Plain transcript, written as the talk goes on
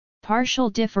Partial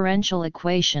differential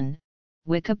equation,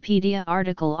 Wikipedia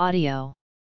article audio.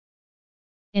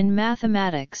 In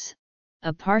mathematics,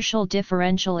 a partial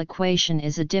differential equation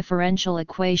is a differential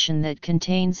equation that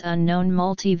contains unknown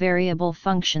multivariable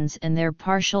functions and their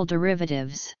partial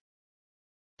derivatives.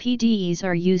 PDEs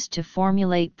are used to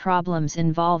formulate problems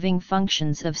involving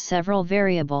functions of several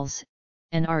variables,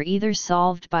 and are either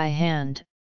solved by hand,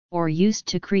 or used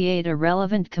to create a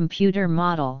relevant computer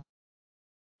model.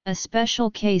 A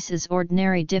special case is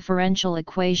ordinary differential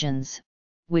equations,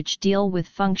 which deal with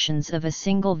functions of a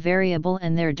single variable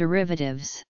and their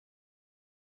derivatives.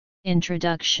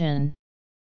 Introduction.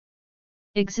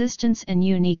 Existence and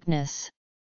uniqueness.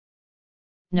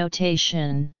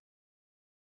 Notation.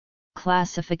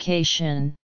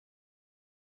 Classification.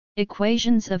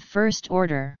 Equations of first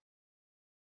order.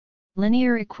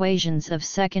 Linear equations of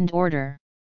second order.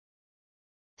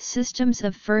 Systems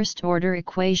of first-order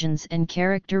equations and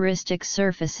characteristic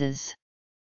surfaces.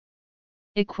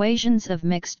 Equations of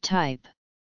mixed type.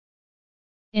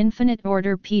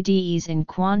 Infinite-order PDEs in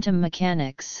quantum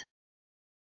mechanics.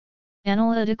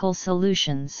 Analytical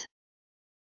solutions.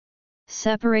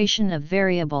 Separation of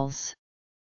variables.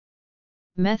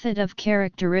 Method of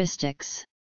characteristics.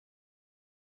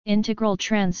 Integral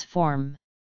transform.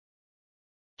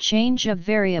 Change of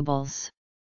variables.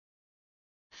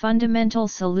 Fundamental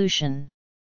solution.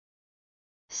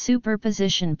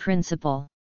 Superposition principle.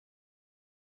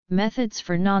 Methods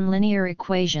for nonlinear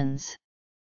equations.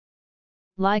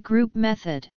 Lie group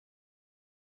method.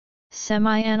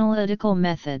 Semi-analytical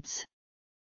methods.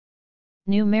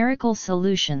 Numerical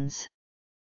solutions.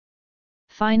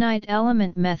 Finite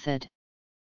element method.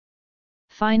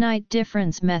 Finite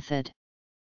difference method.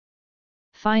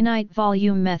 Finite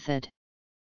volume method.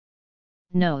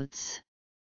 Notes.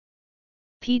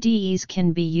 PDEs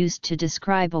can be used to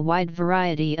describe a wide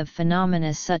variety of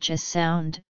phenomena such as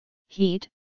sound, heat,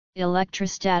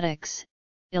 electrostatics,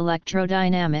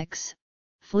 electrodynamics,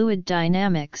 fluid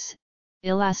dynamics,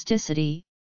 elasticity,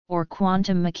 or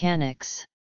quantum mechanics.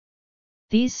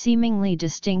 These seemingly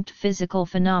distinct physical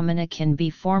phenomena can be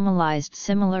formalized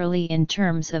similarly in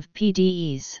terms of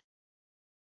PDEs.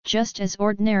 Just as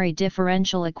ordinary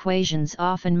differential equations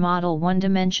often model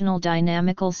one-dimensional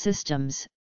dynamical systems,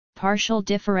 partial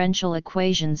differential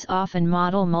equations often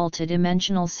model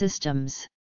multidimensional systems.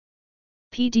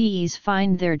 PDEs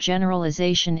find their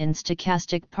generalization in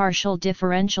stochastic partial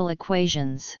differential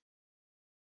equations.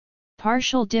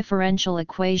 Partial differential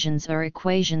equations are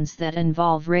equations that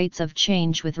involve rates of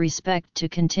change with respect to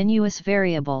continuous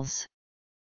variables.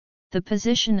 The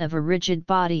position of a rigid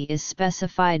body is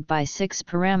specified by 6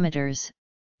 parameters,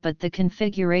 but the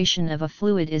configuration of a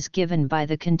fluid is given by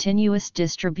the continuous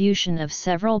distribution of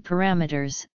several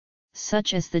parameters,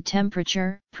 such as the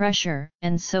temperature, pressure,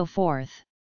 and so forth.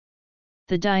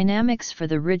 The dynamics for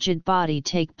the rigid body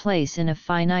take place in a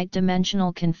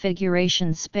finite-dimensional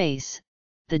configuration space.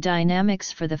 The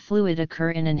dynamics for the fluid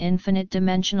occur in an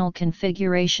infinite-dimensional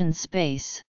configuration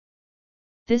space.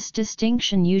 This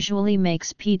distinction usually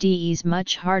makes PDEs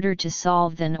much harder to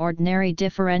solve than ordinary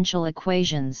differential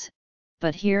equations,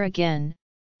 but here again,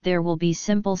 there will be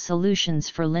simple solutions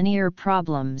for linear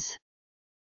problems.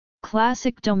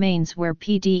 Classic domains where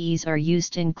PDEs are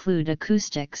used include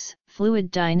acoustics, fluid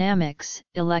dynamics,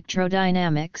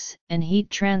 electrodynamics, and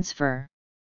heat transfer.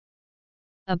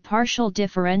 A partial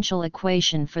differential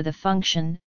equation for the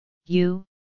function u,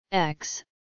 x,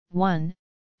 1,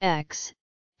 x,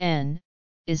 n,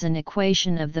 is an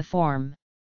equation of the form.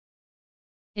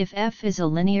 If f is a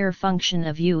linear function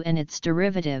of u and its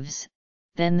derivatives,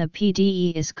 then the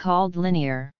PDE is called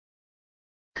linear.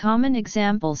 Common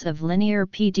examples of linear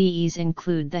PDEs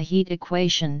include the heat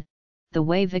equation, the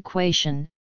wave equation,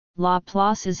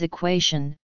 Laplace's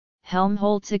equation,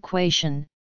 Helmholtz equation,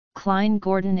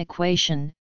 Klein-Gordon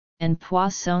equation, and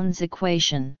Poisson's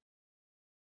equation.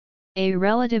 A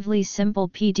relatively simple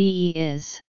PDE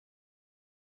is.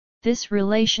 This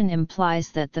relation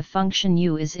implies that the function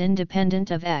u is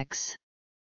independent of x.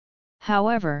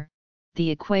 However, the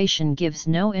equation gives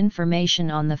no information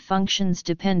on the function's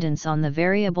dependence on the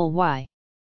variable y.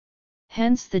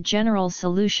 Hence the general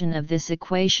solution of this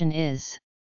equation is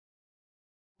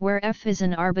where f is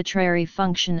an arbitrary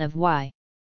function of y.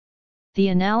 The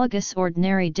analogous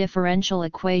ordinary differential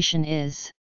equation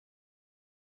is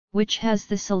which has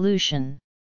the solution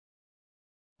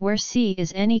where c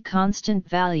is any constant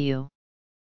value.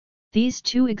 These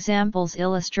two examples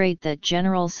illustrate that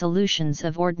general solutions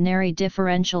of ordinary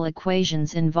differential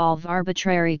equations involve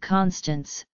arbitrary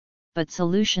constants, but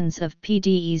solutions of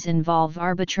PDEs involve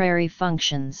arbitrary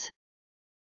functions.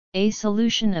 A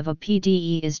solution of a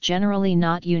PDE is generally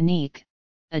not unique,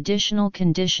 additional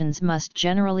conditions must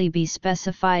generally be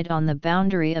specified on the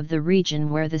boundary of the region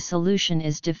where the solution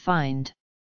is defined.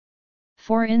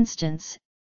 For instance,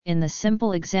 in the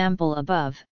simple example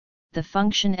above, the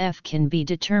function f can be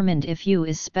determined if u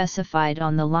is specified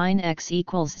on the line x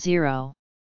equals 0.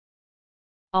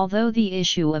 Although the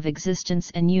issue of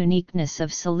existence and uniqueness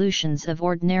of solutions of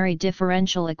ordinary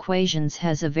differential equations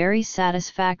has a very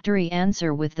satisfactory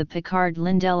answer with the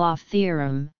Picard-Lindelof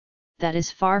theorem, that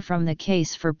is far from the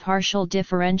case for partial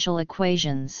differential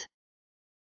equations.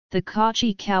 The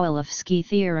Cauchy-Kovalevsky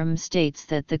theorem states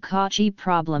that the Cauchy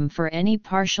problem for any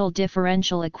partial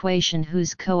differential equation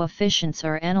whose coefficients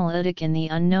are analytic in the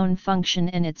unknown function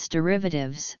and its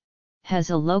derivatives, has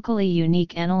a locally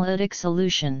unique analytic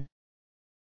solution.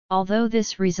 Although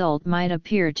this result might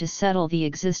appear to settle the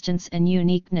existence and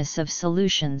uniqueness of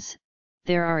solutions,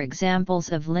 there are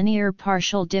examples of linear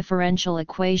partial differential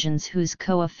equations whose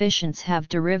coefficients have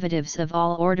derivatives of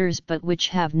all orders but which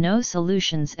have no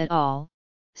solutions at all.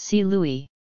 See Louis.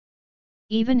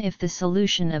 Even if the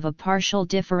solution of a partial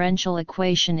differential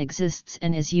equation exists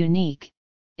and is unique,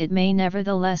 it may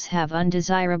nevertheless have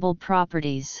undesirable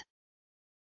properties.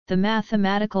 The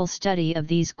mathematical study of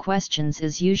these questions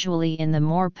is usually in the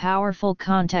more powerful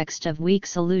context of weak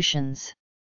solutions.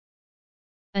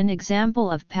 An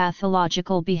example of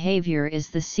pathological behavior is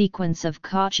the sequence of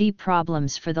Cauchy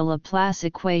problems for the Laplace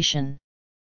equation.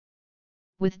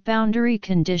 With boundary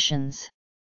conditions,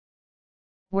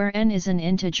 where n is an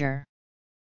integer,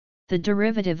 the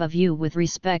derivative of u with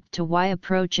respect to y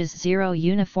approaches 0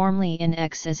 uniformly in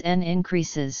x as n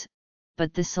increases,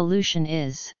 but the solution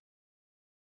is.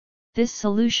 This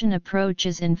solution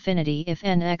approaches infinity if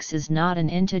nx is not an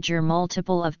integer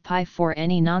multiple of pi for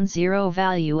any non-zero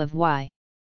value of y.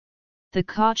 The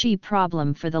Cauchy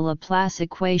problem for the Laplace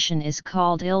equation is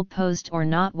called ill-posed or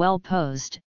not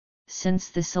well-posed, since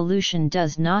the solution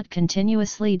does not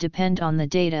continuously depend on the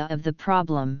data of the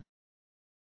problem.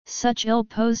 Such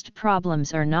ill-posed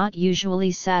problems are not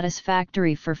usually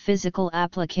satisfactory for physical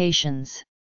applications.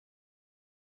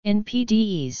 In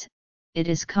PDEs, it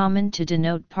is common to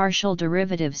denote partial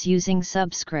derivatives using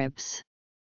subscripts.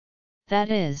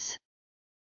 That is,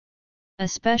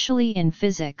 especially in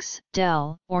physics,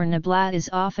 del or nabla is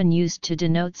often used to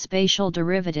denote spatial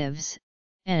derivatives,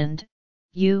 and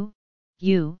u,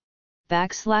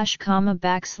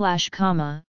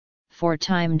 \comma, for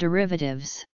time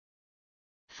derivatives.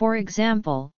 For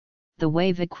example, the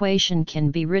wave equation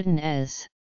can be written as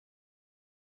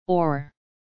or,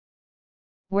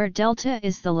 where delta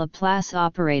is the Laplace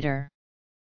operator.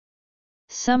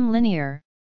 Some linear,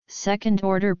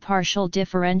 second-order partial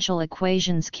differential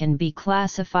equations can be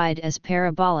classified as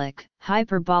parabolic,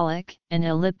 hyperbolic, and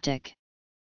elliptic.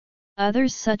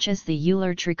 Others such as the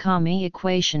Euler-Trikami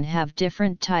equation have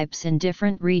different types in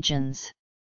different regions.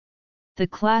 The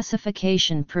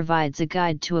classification provides a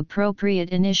guide to appropriate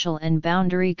initial and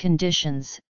boundary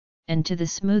conditions, and to the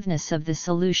smoothness of the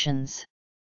solutions.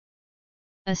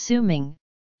 Assuming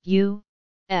u,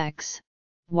 x,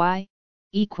 y,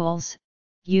 equals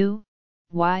u,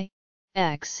 y,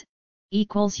 x,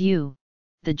 equals u,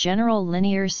 the general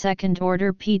linear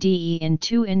second-order PDE in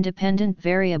two independent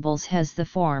variables has the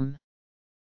form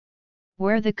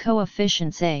where the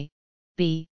coefficients a,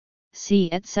 b, c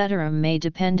etc. may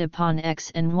depend upon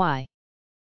x and y.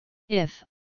 If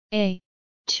a,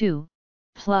 2,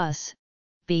 plus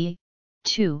b,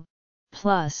 2,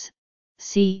 plus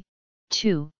c,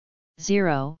 2,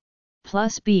 0,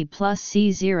 plus b plus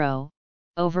c 0,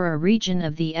 over a region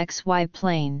of the xy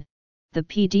plane, the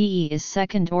PDE is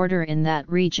second order in that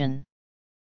region.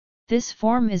 This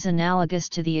form is analogous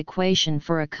to the equation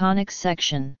for a conic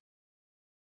section.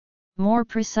 More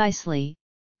precisely,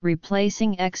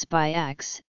 replacing x by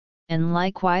x, and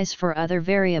likewise for other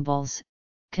variables,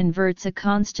 converts a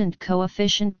constant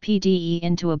coefficient PDE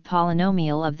into a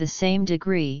polynomial of the same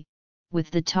degree,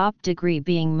 with the top degree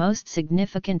being most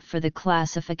significant for the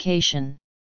classification.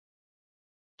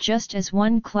 Just as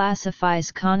one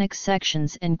classifies conic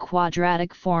sections and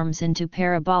quadratic forms into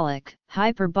parabolic,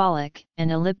 hyperbolic,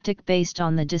 and elliptic based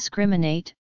on the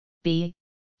discriminant, b,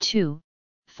 2,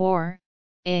 4,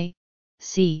 a,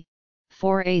 c,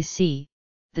 4ac,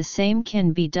 the same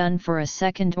can be done for a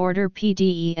second-order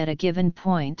PDE at a given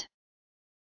point.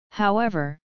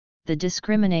 However, the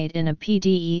discriminant in a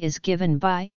PDE is given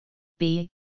by b,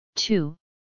 2,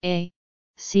 a,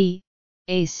 c,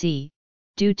 ac,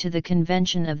 due to the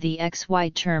convention of the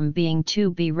xy term being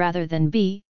 2b rather than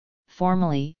b.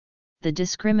 Formally, the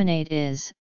discriminant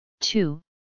is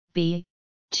 2b,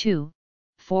 2,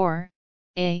 4,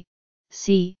 a,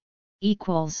 c,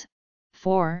 equals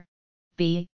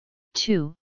 4b,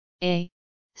 2, a,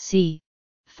 c,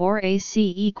 4ac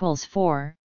equals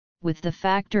 4, with the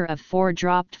factor of 4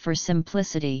 dropped for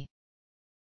simplicity.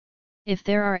 If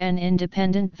there are n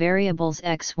independent variables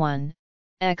x1,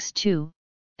 x2,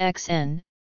 xn,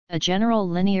 a general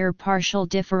linear partial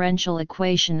differential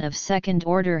equation of second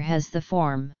order has the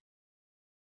form.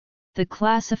 The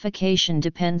classification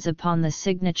depends upon the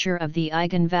signature of the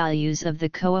eigenvalues of the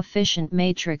coefficient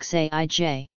matrix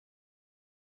Aij.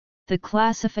 The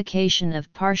classification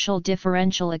of partial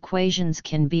differential equations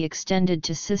can be extended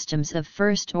to systems of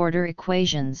first-order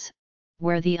equations,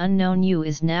 where the unknown u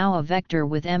is now a vector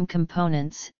with m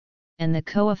components, and the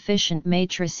coefficient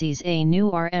matrices A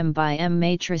nu are m by m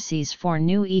matrices for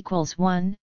nu equals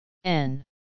 1, n.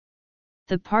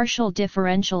 The partial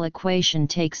differential equation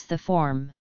takes the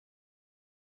form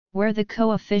where the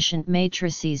coefficient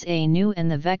matrices A nu and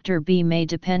the vector B may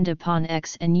depend upon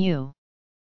x and u.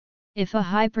 If a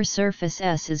hypersurface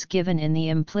S is given in the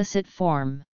implicit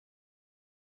form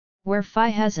where phi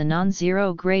has a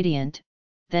non-zero gradient,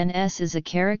 then S is a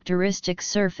characteristic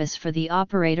surface for the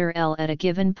operator L at a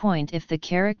given point if the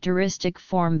characteristic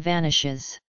form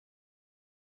vanishes.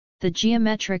 The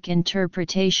geometric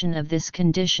interpretation of this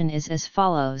condition is as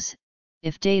follows: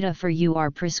 if data for U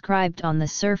are prescribed on the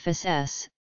surface S,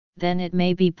 then it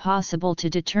may be possible to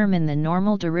determine the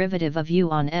normal derivative of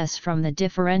U on S from the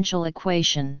differential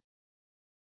equation.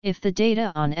 If the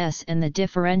data on S and the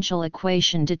differential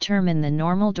equation determine the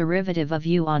normal derivative of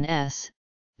U on S,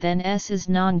 then S is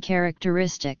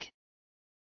non-characteristic.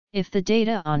 If the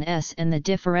data on S and the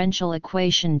differential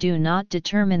equation do not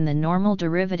determine the normal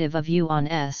derivative of U on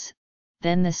S,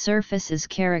 then the surface is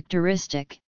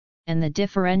characteristic, and the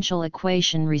differential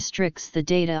equation restricts the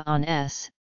data on S.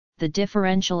 The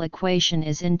differential equation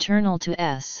is internal to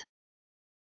S.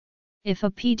 If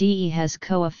a PDE has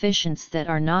coefficients that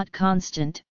are not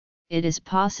constant, it is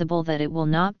possible that it will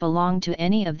not belong to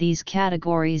any of these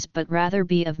categories but rather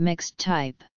be of mixed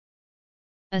type.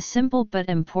 A simple but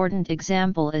important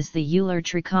example is the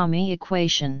Euler-Trikami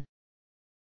equation,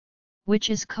 which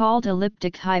is called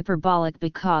elliptic hyperbolic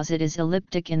because it is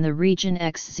elliptic in the region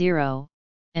x0,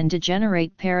 and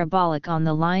degenerate parabolic on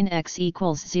the line x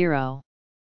equals 0.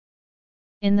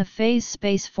 In the phase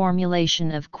space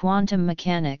formulation of quantum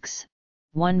mechanics,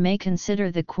 one may consider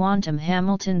the quantum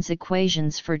Hamilton's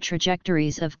equations for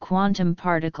trajectories of quantum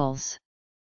particles.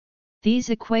 These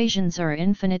equations are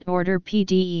infinite-order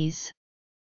PDEs.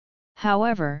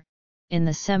 However, in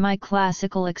the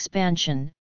semi-classical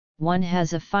expansion, one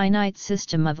has a finite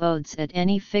system of odes at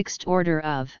any fixed order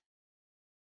of.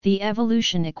 The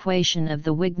evolution equation of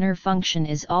the Wigner function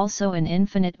is also an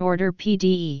infinite-order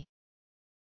PDE.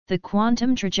 The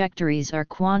quantum trajectories are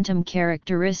quantum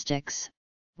characteristics,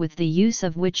 with the use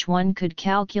of which one could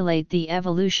calculate the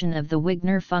evolution of the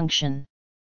Wigner function.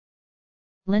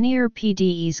 Linear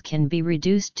PDEs can be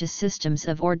reduced to systems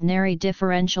of ordinary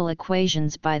differential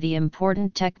equations by the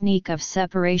important technique of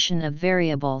separation of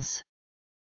variables.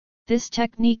 This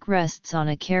technique rests on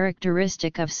a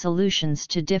characteristic of solutions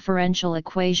to differential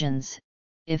equations.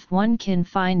 If one can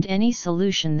find any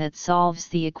solution that solves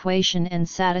the equation and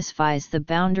satisfies the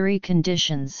boundary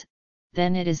conditions,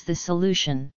 then it is the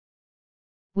solution.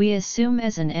 We assume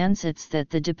as an ansatz that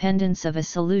the dependence of a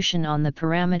solution on the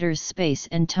parameters space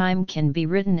and time can be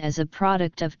written as a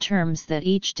product of terms that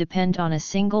each depend on a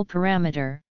single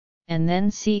parameter, and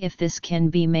then see if this can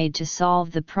be made to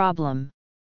solve the problem.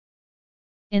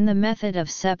 In the method of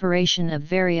separation of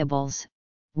variables,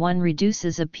 one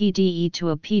reduces a PDE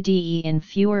to a PDE in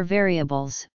fewer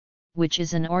variables, which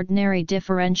is an ordinary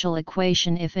differential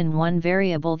equation if in one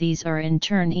variable these are in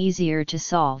turn easier to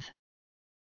solve.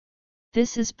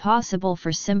 This is possible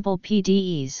for simple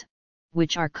PDEs,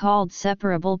 which are called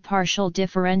separable partial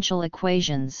differential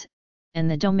equations,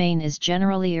 and the domain is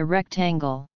generally a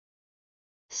rectangle.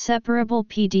 Separable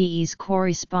PDEs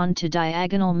correspond to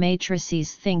diagonal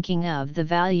matrices thinking of the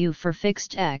value for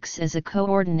fixed x as a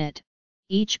coordinate.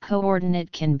 Each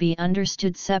coordinate can be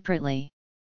understood separately.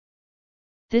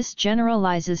 This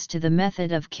generalizes to the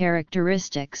method of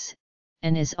characteristics,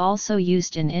 and is also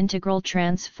used in integral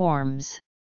transforms.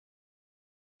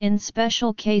 In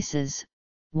special cases,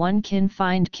 one can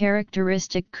find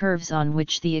characteristic curves on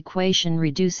which the equation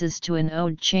reduces to an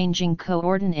ode. Changing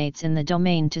coordinates in the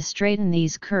domain to straighten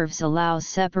these curves allows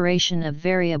separation of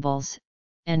variables,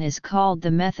 and is called the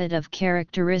method of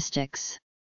characteristics.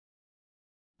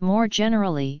 More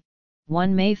generally,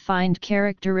 one may find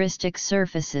characteristic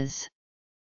surfaces.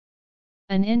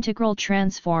 An integral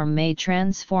transform may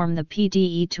transform the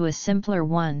PDE to a simpler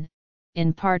one,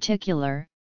 in particular,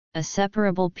 a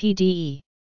separable PDE.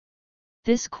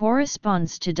 This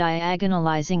corresponds to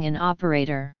diagonalizing an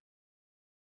operator.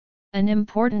 An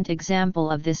important example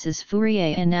of this is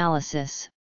Fourier analysis,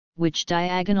 which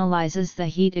diagonalizes the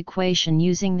heat equation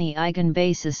using the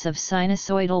eigenbasis of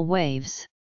sinusoidal waves.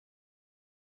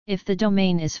 If the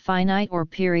domain is finite or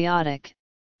periodic,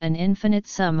 an infinite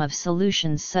sum of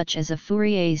solutions such as a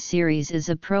Fourier series is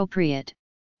appropriate,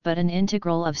 but an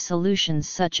integral of solutions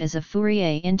such as a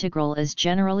Fourier integral is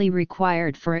generally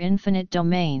required for infinite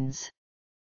domains.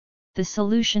 The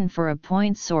solution for a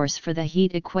point source for the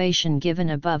heat equation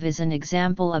given above is an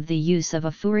example of the use of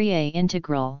a Fourier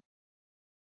integral.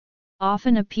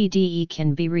 Often a PDE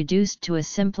can be reduced to a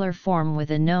simpler form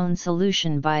with a known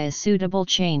solution by a suitable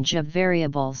change of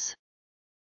variables.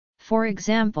 For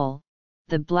example,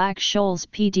 the Black-Scholes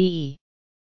PDE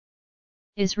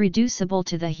is reducible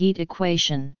to the heat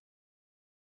equation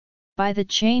by the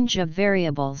change of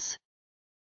variables.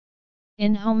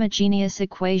 Inhomogeneous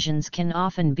equations can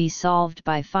often be solved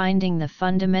by finding the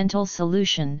fundamental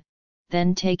solution,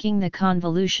 then taking the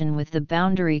convolution with the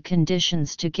boundary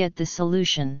conditions to get the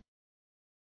solution.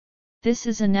 This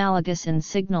is analogous in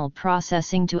signal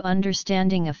processing to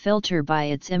understanding a filter by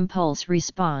its impulse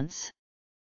response.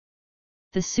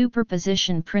 The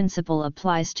superposition principle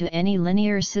applies to any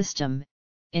linear system,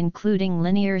 including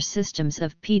linear systems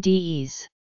of PDEs.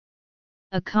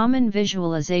 A common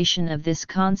visualization of this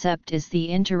concept is the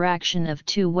interaction of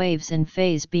two waves in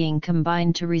phase being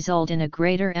combined to result in a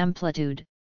greater amplitude,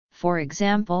 for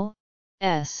example,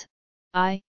 S,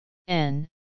 I, N,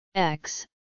 X,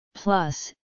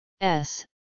 plus S,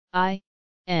 I,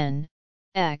 N,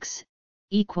 X,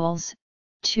 equals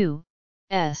 2,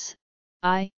 S,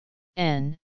 I,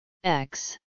 N,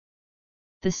 X.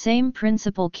 The same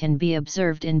principle can be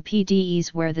observed in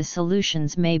PDEs where the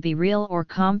solutions may be real or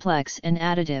complex and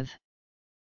additive.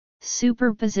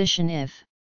 Superposition if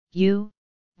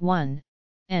U1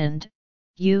 and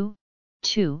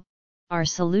U2 are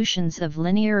solutions of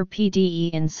linear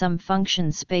PDE in some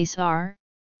function space R,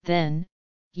 then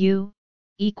U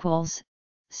equals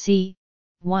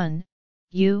C1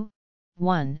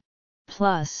 U1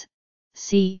 plus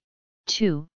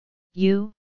C2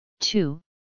 U2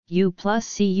 U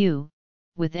plus Cu,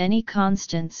 with any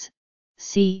constants,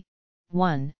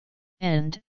 C1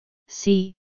 and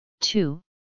C2,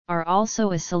 are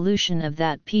also a solution of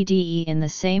that PDE in the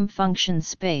same function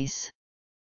space.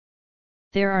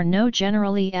 There are no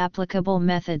generally applicable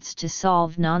methods to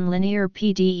solve nonlinear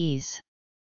PDEs.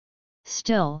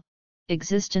 Still,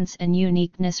 existence and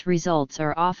uniqueness results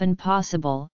are often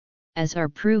possible, as are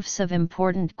proofs of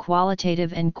important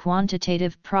qualitative and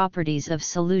quantitative properties of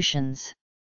solutions.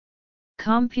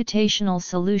 Computational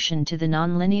solution to the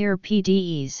nonlinear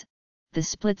PDEs, the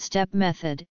split-step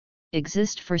method,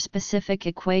 exist for specific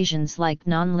equations like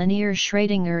nonlinear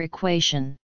Schrödinger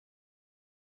equation.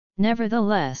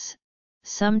 Nevertheless,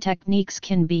 some techniques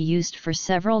can be used for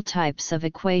several types of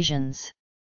equations.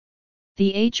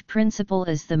 The H principle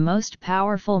is the most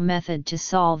powerful method to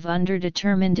solve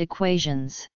underdetermined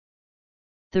equations.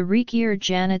 The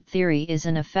Riquier-Janet theory is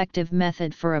an effective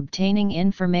method for obtaining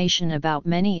information about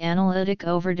many analytic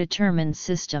overdetermined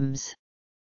systems.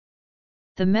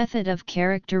 The method of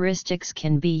characteristics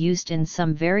can be used in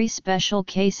some very special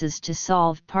cases to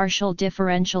solve partial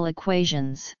differential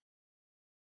equations.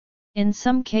 In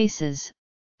some cases,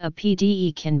 a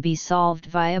PDE can be solved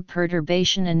via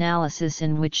perturbation analysis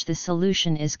in which the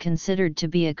solution is considered to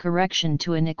be a correction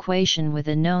to an equation with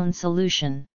a known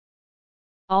solution.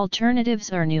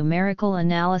 Alternatives are numerical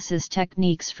analysis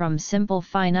techniques from simple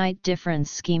finite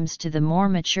difference schemes to the more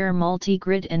mature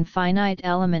multi-grid and finite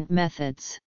element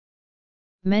methods.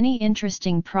 Many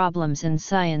interesting problems in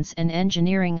science and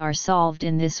engineering are solved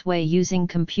in this way using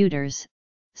computers,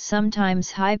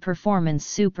 sometimes high-performance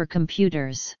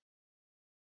supercomputers.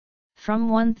 From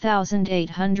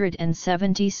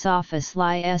 1870, Sophus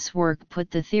Lie-s work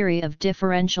put the theory of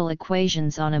differential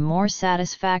equations on a more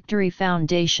satisfactory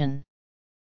foundation.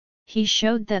 He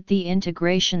showed that the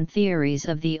integration theories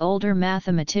of the older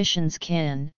mathematicians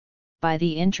can, by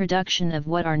the introduction of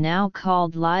what are now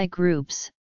called Lie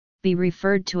groups, be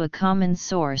referred to a common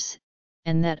source,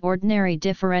 and that ordinary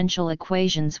differential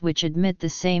equations which admit the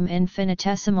same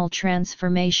infinitesimal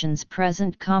transformations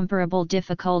present comparable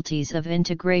difficulties of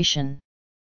integration.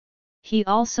 He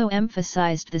also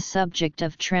emphasized the subject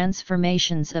of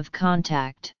transformations of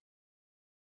contact.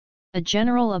 A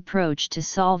general approach to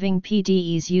solving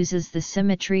PDEs uses the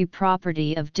symmetry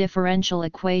property of differential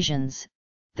equations,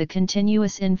 the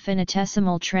continuous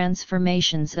infinitesimal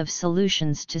transformations of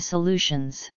solutions to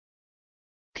solutions.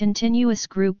 Continuous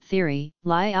group theory,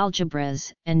 Lie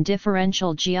algebras, and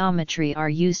differential geometry are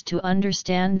used to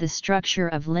understand the structure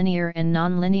of linear and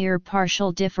nonlinear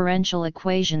partial differential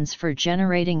equations for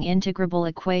generating integrable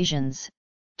equations,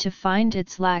 to find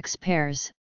its lax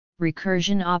pairs,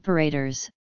 recursion operators,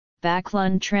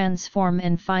 Backlund transform,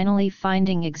 and finally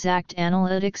finding exact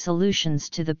analytic solutions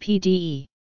to the PDE.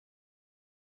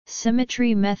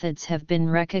 Symmetry methods have been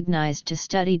recognized to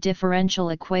study differential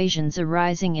equations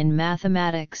arising in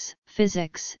mathematics,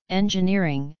 physics,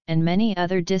 engineering, and many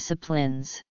other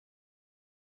disciplines.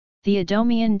 The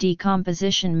Adomian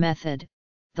decomposition method,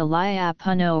 the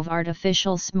Lyapunov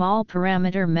artificial small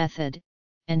parameter method,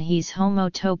 and His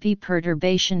homotopy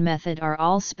perturbation method are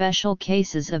all special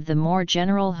cases of the more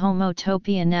general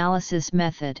homotopy analysis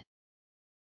method.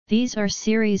 These are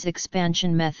series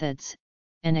expansion methods,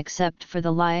 and except for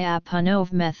the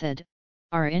Lyapunov method,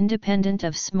 are independent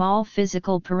of small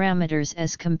physical parameters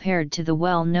as compared to the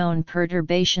well-known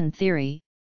perturbation theory,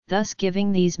 thus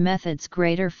giving these methods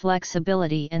greater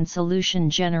flexibility and solution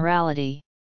generality.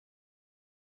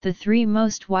 The three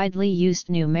most widely used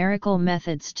numerical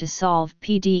methods to solve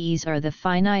PDEs are the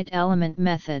finite element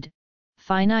method,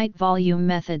 finite volume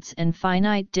methods, and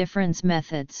finite difference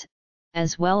methods,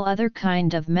 as well other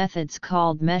kind of methods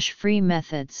called mesh-free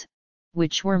methods,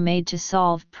 which were made to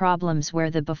solve problems where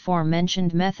the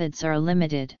before-mentioned methods are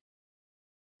limited.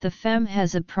 The FEM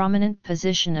has a prominent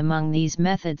position among these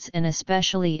methods, and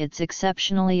especially its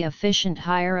exceptionally efficient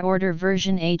higher-order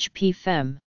version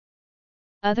HP-FEM.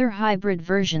 Other hybrid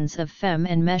versions of FEM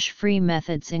and mesh-free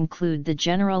methods include the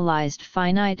generalized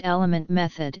finite element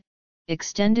method,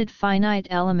 extended finite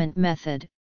element method,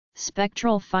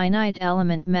 spectral finite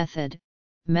element method,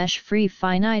 mesh-free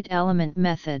finite element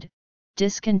method,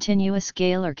 discontinuous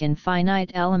Galerkin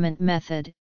finite element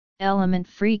method,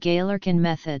 element-free Galerkin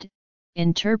method,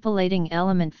 interpolating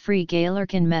element-free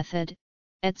Galerkin method,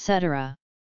 etc.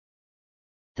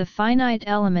 The finite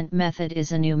element method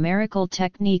is a numerical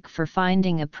technique for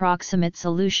finding approximate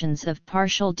solutions of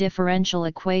partial differential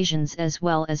equations as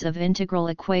well as of integral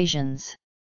equations.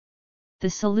 The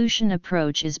solution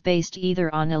approach is based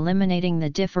either on eliminating the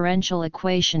differential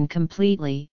equation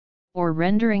completely, or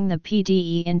rendering the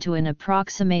PDE into an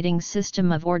approximating system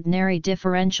of ordinary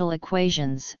differential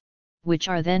equations, which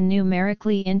are then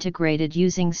numerically integrated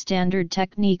using standard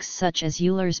techniques such as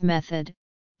Euler's method,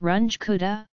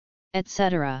 Runge-Kutta,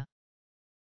 etc.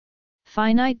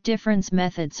 Finite difference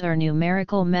methods are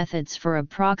numerical methods for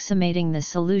approximating the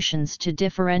solutions to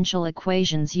differential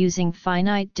equations using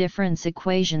finite difference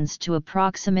equations to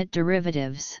approximate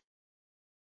derivatives.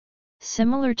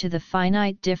 Similar to the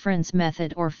finite difference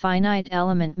method or finite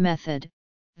element method,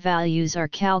 values are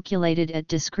calculated at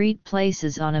discrete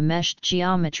places on a meshed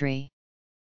geometry.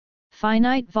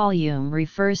 Finite volume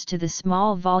refers to the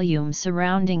small volume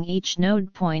surrounding each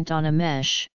node point on a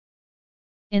mesh.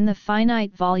 In the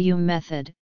finite volume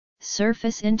method,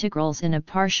 surface integrals in a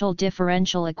partial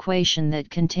differential equation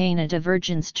that contain a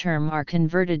divergence term are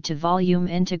converted to volume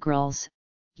integrals,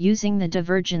 using the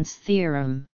divergence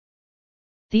theorem.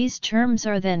 These terms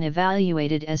are then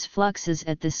evaluated as fluxes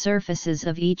at the surfaces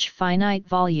of each finite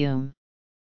volume.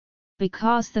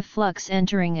 Because the flux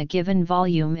entering a given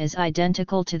volume is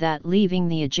identical to that leaving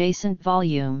the adjacent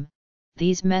volume,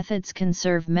 these methods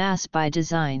conserve mass by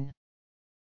design.